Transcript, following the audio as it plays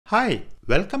Hi,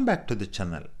 welcome back to the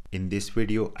channel. In this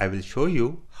video, I will show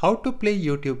you how to play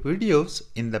YouTube videos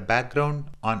in the background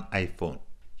on iPhone.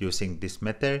 Using this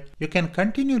method, you can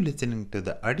continue listening to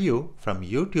the audio from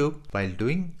YouTube while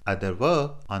doing other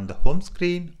work on the home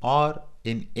screen or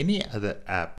in any other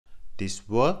app. This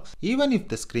works even if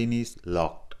the screen is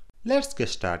locked. Let's get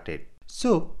started.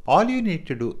 So, all you need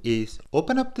to do is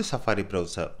open up the Safari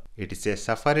browser. It is a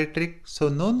Safari trick, so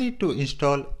no need to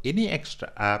install any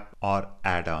extra app or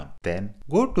add-on. Then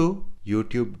go to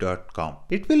youtube.com.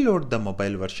 It will load the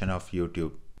mobile version of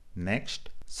YouTube. Next,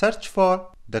 search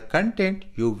for the content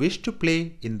you wish to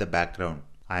play in the background.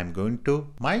 I am going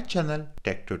to my channel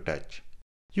Tech to Touch.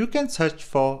 You can search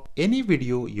for any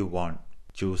video you want.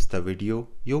 Choose the video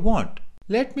you want.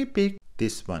 Let me pick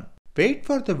this one. Wait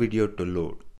for the video to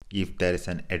load. If there is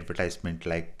an advertisement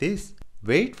like this,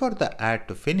 wait for the ad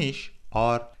to finish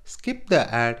or skip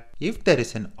the ad if there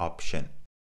is an option.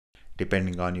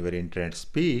 Depending on your internet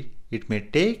speed, it may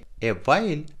take a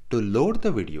while to load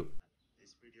the video.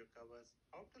 This video covers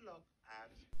how to lock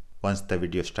apps. Once the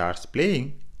video starts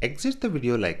playing, exit the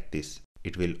video like this.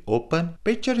 It will open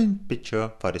picture in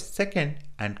picture for a second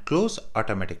and close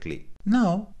automatically.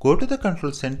 Now go to the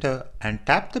control center and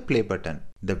tap the play button.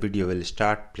 The video will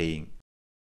start playing.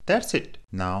 That's it.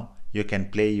 Now you can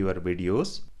play your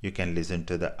videos, you can listen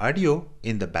to the audio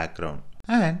in the background,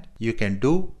 and you can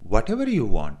do whatever you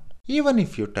want. Even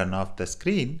if you turn off the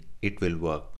screen, it will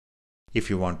work. If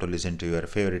you want to listen to your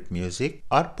favorite music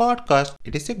or podcast,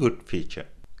 it is a good feature.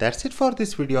 That's it for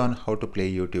this video on how to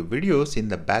play YouTube videos in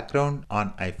the background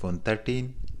on iPhone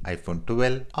 13, iPhone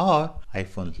 12 or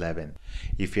iPhone 11.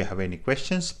 If you have any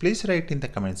questions, please write in the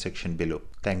comment section below.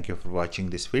 Thank you for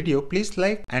watching this video. Please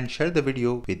like and share the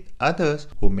video with others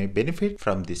who may benefit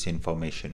from this information.